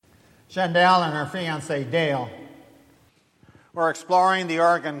Shandell and her fiancé, Dale, were exploring the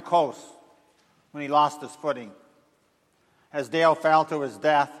Oregon coast when he lost his footing. As Dale fell to his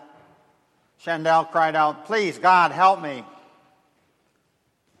death, Shandell cried out, "Please, God, help me."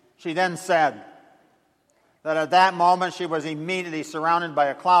 She then said that at that moment she was immediately surrounded by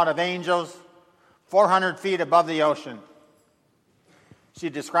a cloud of angels 400 feet above the ocean. She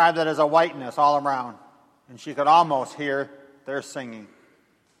described it as a whiteness all around, and she could almost hear their singing.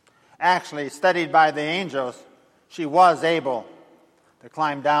 Actually, steadied by the angels, she was able to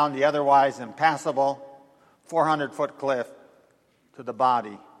climb down the otherwise impassable 400-foot cliff to the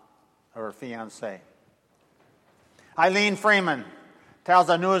body of her fiancé. Eileen Freeman tells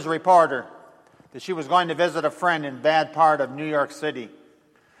a news reporter that she was going to visit a friend in a bad part of New York City.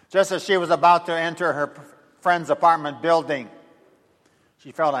 Just as she was about to enter her friend's apartment building,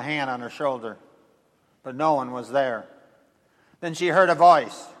 she felt a hand on her shoulder, but no one was there. Then she heard a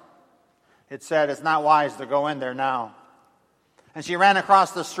voice. It said, "It's not wise to go in there now." And she ran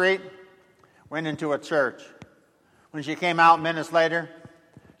across the street, went into a church. When she came out minutes later,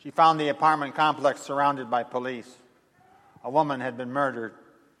 she found the apartment complex surrounded by police. A woman had been murdered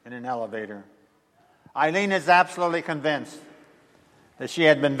in an elevator. Eileen is absolutely convinced that she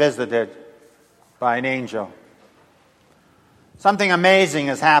had been visited by an angel. Something amazing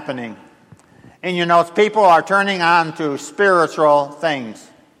is happening. In your notes, people are turning on to spiritual things.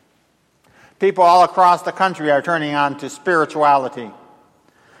 People all across the country are turning on to spirituality.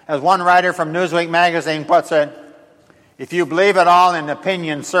 As one writer from Newsweek magazine puts it, if you believe it all in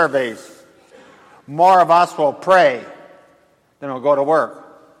opinion surveys, more of us will pray than will go to work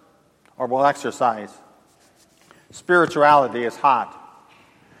or will exercise. Spirituality is hot.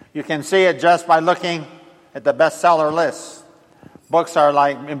 You can see it just by looking at the bestseller lists. Books are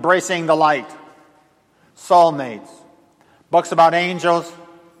like Embracing the Light, Soulmates. Books about angels,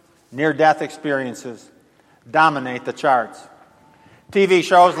 near-death experiences dominate the charts. TV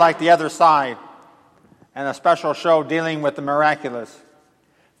shows like The Other Side and a special show dealing with the miraculous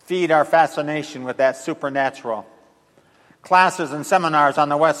feed our fascination with that supernatural. Classes and seminars on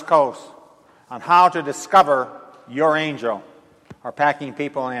the West Coast on how to discover your angel are packing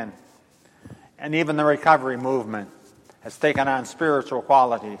people in. And even the recovery movement has taken on spiritual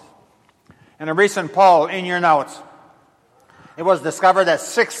qualities. In a recent poll, in your notes, it was discovered that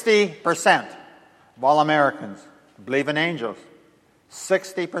 60% of all Americans believe in angels.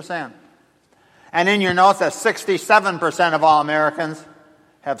 60%. And in your notes, that 67% of all Americans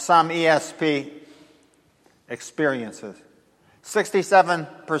have some ESP experiences.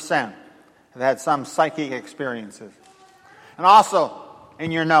 67% have had some psychic experiences. And also,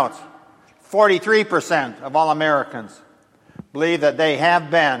 in your notes, 43% of all Americans believe that they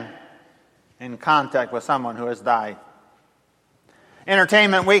have been in contact with someone who has died.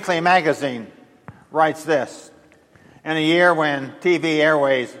 Entertainment Weekly magazine writes this: in a year when TV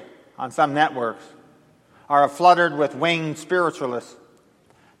airways on some networks are flooded with winged spiritualists,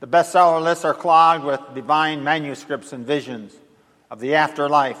 the bestseller lists are clogged with divine manuscripts and visions of the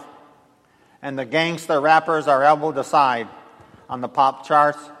afterlife, and the gangster rappers are elbowed aside on the pop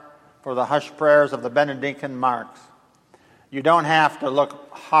charts for the hush prayers of the Benedictine monks. You don't have to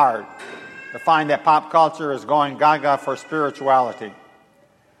look hard to find that pop culture is going gaga for spirituality.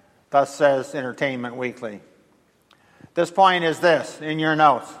 Thus says Entertainment Weekly. This point is this, in your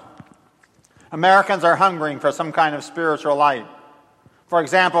notes. Americans are hungering for some kind of spiritual light. For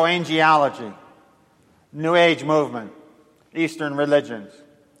example, angelology, New Age movement, Eastern religions,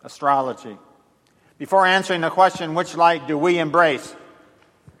 astrology. Before answering the question, which light do we embrace,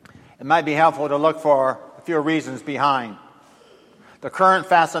 it might be helpful to look for a few reasons behind the current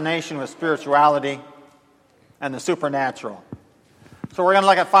fascination with spirituality and the supernatural. So we're going to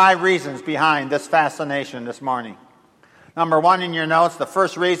look at 5 reasons behind this fascination this morning. Number 1 in your notes, the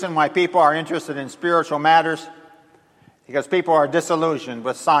first reason why people are interested in spiritual matters, because people are disillusioned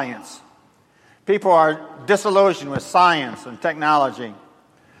with science. People are disillusioned with science and technology.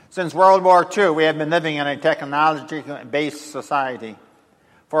 Since World War II, we have been living in a technology-based society.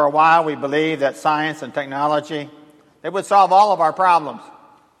 For a while, we believed that science and technology, they would solve all of our problems.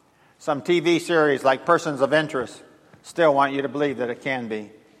 Some TV series like Persons of Interest still want you to believe that it can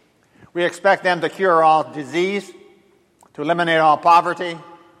be. We expect them to cure all disease, to eliminate all poverty,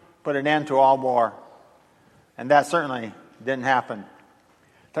 put an end to all war. And that certainly didn't happen.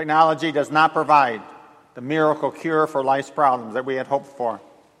 Technology does not provide the miracle cure for life's problems that we had hoped for.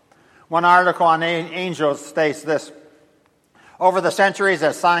 One article on angels states this: over the centuries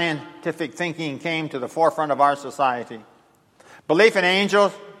as scientific thinking came to the forefront of our society, belief in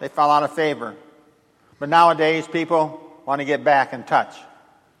angels, they fell out of favor. But nowadays people want to get back in touch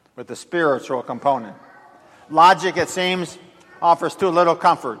with the spiritual component. Logic, it seems, offers too little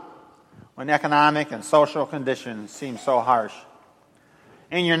comfort when economic and social conditions seem so harsh.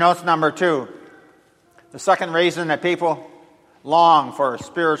 In your notes, number 2, the second reason that people long for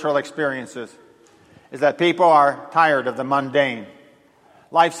spiritual experiences is that people are tired of the mundane.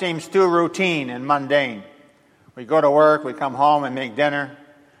 Life seems too routine and mundane. We go to work, we come home and make dinner.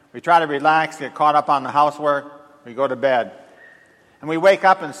 We try to relax, get caught up on the housework, we go to bed. And we wake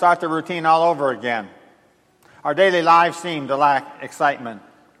up and start the routine all over again. Our daily lives seem to lack excitement.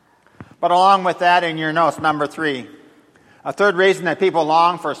 But along with that, in your notes, number 3, a third reason that people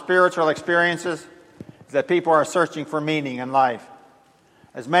long for spiritual experiences is that people are searching for meaning in life.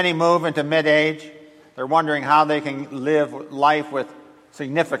 As many move into mid-age, they're wondering how they can live life with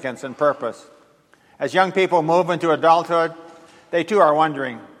significance and purpose. As young people move into adulthood, they too are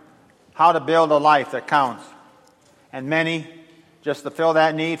wondering how to build a life that counts. And many, just to fill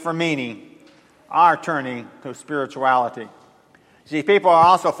that need for meaning, are turning to spirituality. See, people are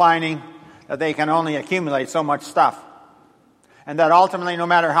also finding that they can only accumulate so much stuff, and that ultimately, no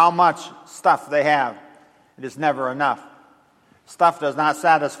matter how much stuff they have, it is never enough. Stuff does not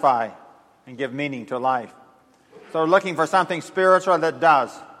satisfy and give meaning to life. So they're looking for something spiritual that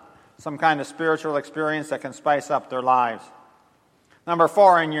does, some kind of spiritual experience that can spice up their lives. Number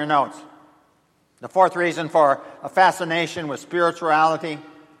 4 in your notes. The fourth reason for a fascination with spirituality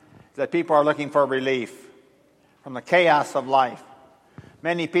is that people are looking for relief from the chaos of life.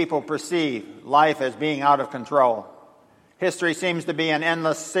 Many people perceive life as being out of control. History seems to be an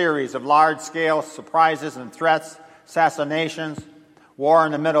endless series of large-scale surprises and threats, assassinations, war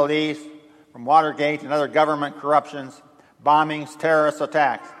in the Middle East, from Watergate and other government corruptions, bombings, terrorist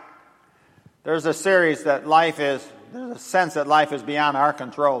attacks. There's a sense that life is beyond our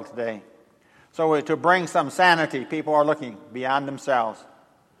control today. So to bring some sanity, people are looking beyond themselves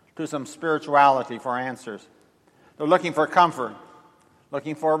to some spirituality for answers. They're looking for comfort,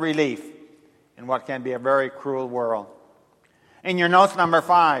 looking for relief in what can be a very cruel world. In your notes, number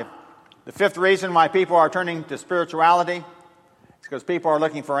 5, the fifth reason why people are turning to spirituality is because people are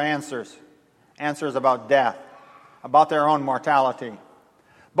looking for answers. Answers about death, about their own mortality.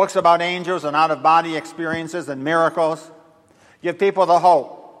 Books about angels and out-of-body experiences and miracles give people the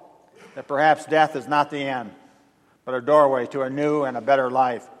hope that perhaps death is not the end, but a doorway to a new and a better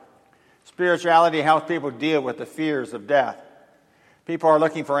life. Spirituality helps people deal with the fears of death. People are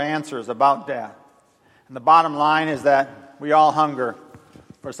looking for answers about death. And the bottom line is that we all hunger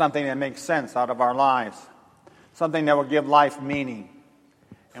for something that makes sense out of our lives, something that will give life meaning.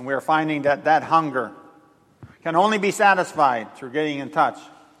 And we're finding that that hunger can only be satisfied through getting in touch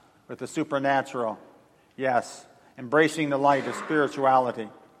with the supernatural. Yes, embracing the light of spirituality.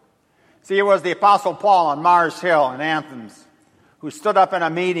 See, it was the Apostle Paul on Mars Hill in Athens who stood up in a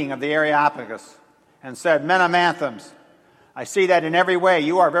meeting of the Areopagus and said, "Men of Athens, I see that in every way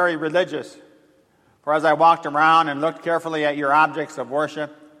you are very religious. For as I walked around and looked carefully at your objects of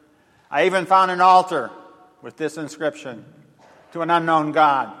worship, I even found an altar with this inscription, 'To an unknown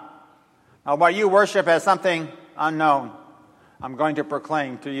God.' Now what you worship as something unknown, I'm going to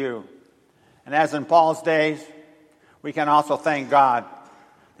proclaim to you." And as in Paul's days, we can also thank God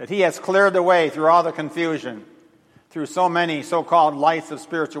that he has cleared the way through all the confusion, through so many so-called lights of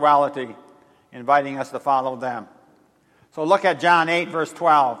spirituality, inviting us to follow them. So look at John 8, verse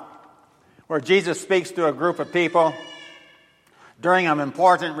 12, where Jesus speaks to a group of people during an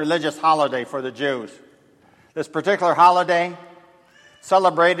important religious holiday for the Jews. This particular holiday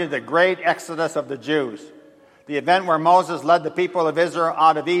celebrated the great exodus of the Jews, the event where Moses led the people of Israel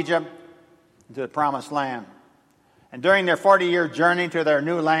out of Egypt into the promised land. And during their 40-year journey to their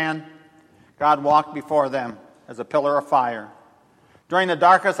new land, God walked before them as a pillar of fire. During the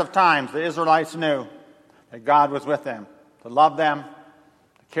darkest of times, the Israelites knew that God was with them, to love them,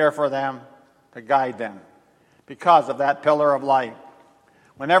 to care for them, to guide them, because of that pillar of light.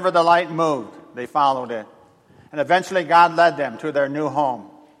 Whenever the light moved, they followed it. And eventually God led them to their new home.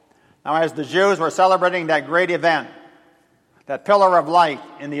 Now, as the Jews were celebrating that great event, that pillar of light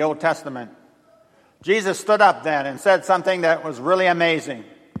in the Old Testament, Jesus stood up then and said something that was really amazing.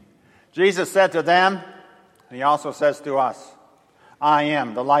 Jesus said to them, and he also says to us, "I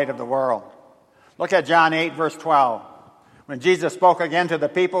am the light of the world." Look at John 8, verse 12. When Jesus spoke again to the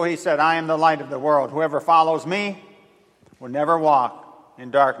people, he said, "I am the light of the world. Whoever follows me will never walk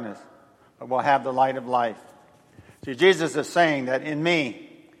in darkness, but will have the light of life." See, Jesus is saying that in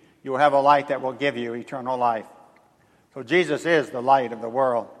me, you will have a light that will give you eternal life. So Jesus is the light of the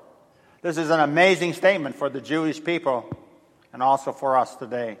world. This is an amazing statement for the Jewish people and also for us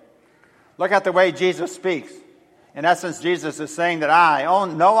today. Look at the way Jesus speaks In essence, Jesus is saying that I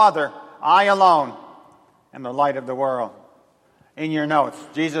own no other, I alone am the light of the world. In your notes,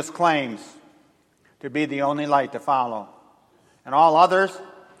 Jesus claims to be the only light to follow, and all others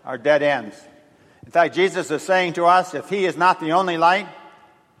are dead ends. In fact, Jesus is saying to us, if he is not the only light,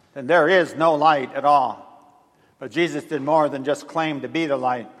 then there is no light at all. But Jesus did more than just claim to be the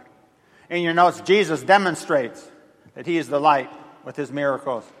light. In your notes, Jesus demonstrates that he is the light with his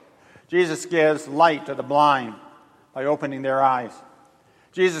miracles. Jesus gives light to the blind by opening their eyes.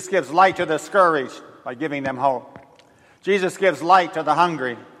 Jesus gives light to the discouraged by giving them hope. Jesus gives light to the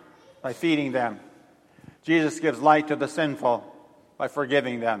hungry by feeding them. Jesus gives light to the sinful by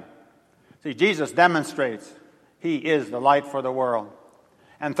forgiving them. See, Jesus demonstrates he is the light for the world.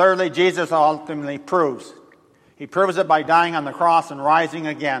 And thirdly, Jesus ultimately proves. He proves it by dying on the cross and rising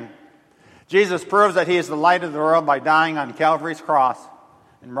again. Jesus proves that he is the light of the world by dying on Calvary's cross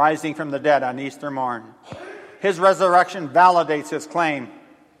and rising from the dead on Easter morn. His resurrection validates his claim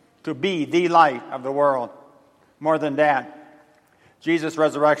to be the light of the world. More than that, Jesus'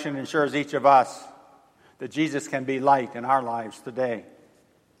 resurrection ensures each of us that Jesus can be light in our lives today.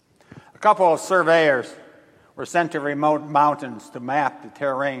 A couple of surveyors were sent to remote mountains to map the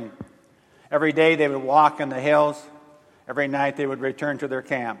terrain. Every day they would walk in the hills. Every night they would return to their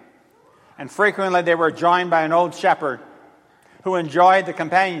camp. And frequently they were joined by an old shepherd who enjoyed the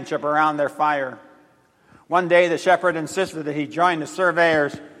companionship around their fire. One day the shepherd insisted that he join the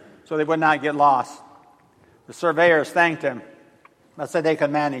surveyors so they would not get lost. The surveyors thanked him, but said they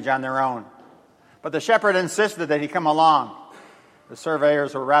could manage on their own. But the shepherd insisted that he come along. The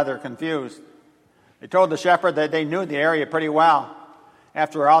surveyors were rather confused. They told the shepherd that they knew the area pretty well.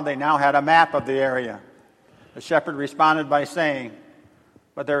 After all, they now had a map of the area. The shepherd responded by saying,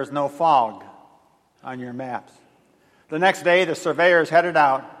 "But there is no fog on your maps." The next day, the surveyors headed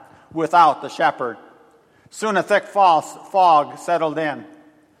out without the shepherd. Soon a thick fog settled in.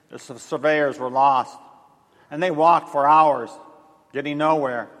 The surveyors were lost, and they walked for hours, getting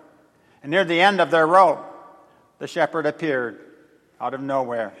nowhere. And near the end of their rope, the shepherd appeared out of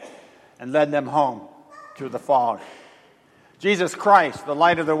nowhere and led them home through the fog. Jesus Christ, the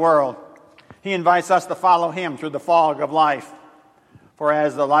light of the world, he invites us to follow him through the fog of life. For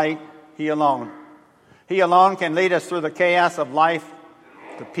as the light, he alone can lead us through the chaos of life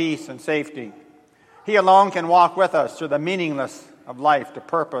to peace and safety. He alone can walk with us through the meaningless of life to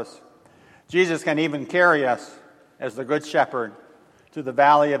purpose. Jesus can even carry us as the good shepherd through the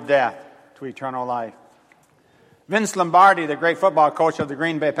valley of death to eternal life. Vince Lombardi, the great football coach of the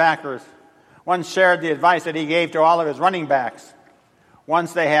Green Bay Packers, once shared the advice that he gave to all of his running backs.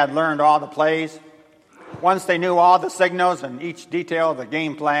 Once they had learned all the plays, once they knew all the signals and each detail of the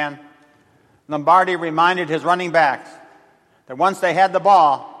game plan, Lombardi reminded his running backs that once they had the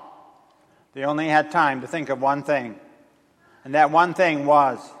ball, they only had time to think of one thing. And that one thing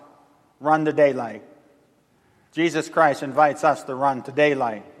was run to daylight. Jesus Christ invites us to run to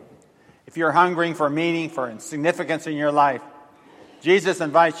daylight. If you're hungering for meaning, for significance in your life, Jesus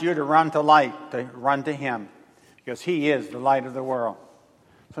invites you to run to light, to run to him, because he is the light of the world.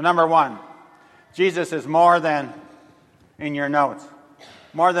 So number one, Jesus is more than, in your notes,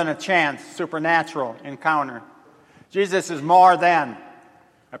 more than a chance, supernatural encounter. Jesus is more than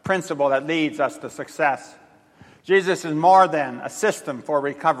a principle that leads us to success. Jesus is more than a system for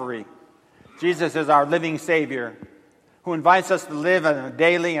recovery. Jesus is our living Savior who invites us to live in a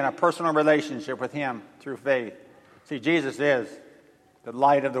daily and a personal relationship with him through faith. See, Jesus is the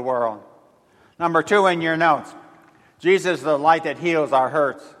light of the world. Number two in your notes, Jesus is the light that heals our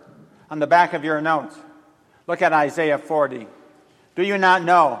hurts. On the back of your notes, look at Isaiah 40. Do you not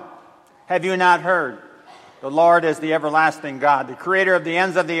know? Have you not heard? The Lord is the everlasting God, the creator of the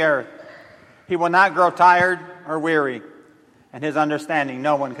ends of the earth. He will not grow tired or weary, and his understanding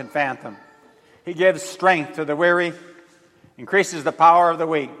no one can fathom. He gives strength to the weary, increases the power of the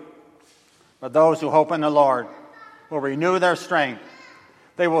weak. But those who hope in the Lord will renew their strength.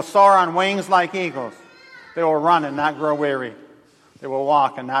 They will soar on wings like eagles. They will run and not grow weary. They will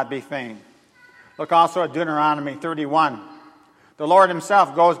walk and not be faint. Look also at Deuteronomy 31. The Lord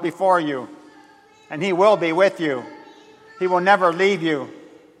himself goes before you, and he will be with you. He will never leave you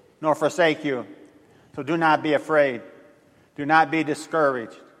nor forsake you. So do not be afraid. Do not be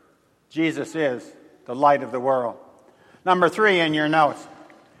discouraged. Jesus is the light of the world. Number three in your notes,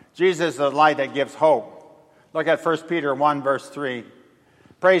 Jesus is the light that gives hope. Look at 1 Peter 1, verse 3.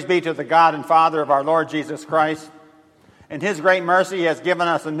 Praise be to the God and Father of our Lord Jesus Christ. In his great mercy, he has given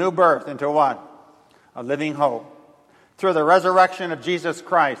us a new birth into what? A living hope. Through the resurrection of Jesus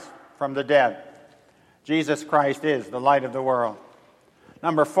Christ from the dead. Jesus Christ is the light of the world.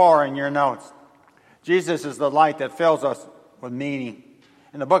 Number four in your notes, Jesus is the light that fills us with meaning.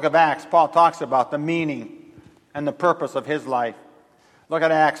 In the book of Acts, Paul talks about the meaning and the purpose of his life. Look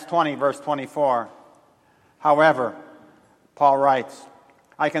at Acts 20, verse 24. However, Paul writes,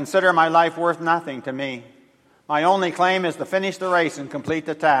 I consider my life worth nothing to me. My only claim is to finish the race and complete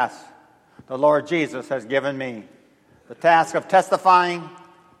the task the Lord Jesus has given me, the task of testifying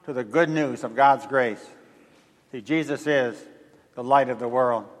to the good news of God's grace. See, Jesus is the light of the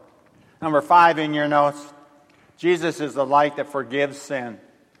world. Number 5 in your notes, Jesus is the light that forgives sin.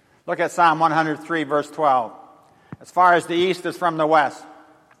 Look at Psalm 103, verse 12. As far as the east is from the west,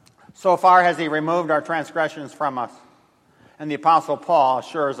 so far has he removed our transgressions from us. And the Apostle Paul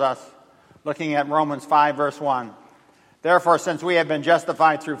assures us, looking at Romans 5, verse 1, therefore, since we have been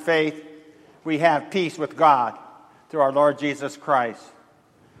justified through faith, we have peace with God through our Lord Jesus Christ.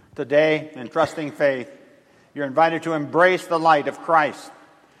 Today, in trusting faith, you're invited to embrace the light of Christ.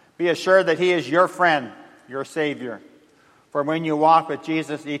 Be assured that he is your friend, your Savior. For when you walk with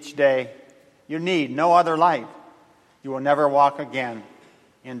Jesus each day, you need no other light. You will never walk again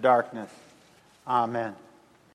in darkness. Amen.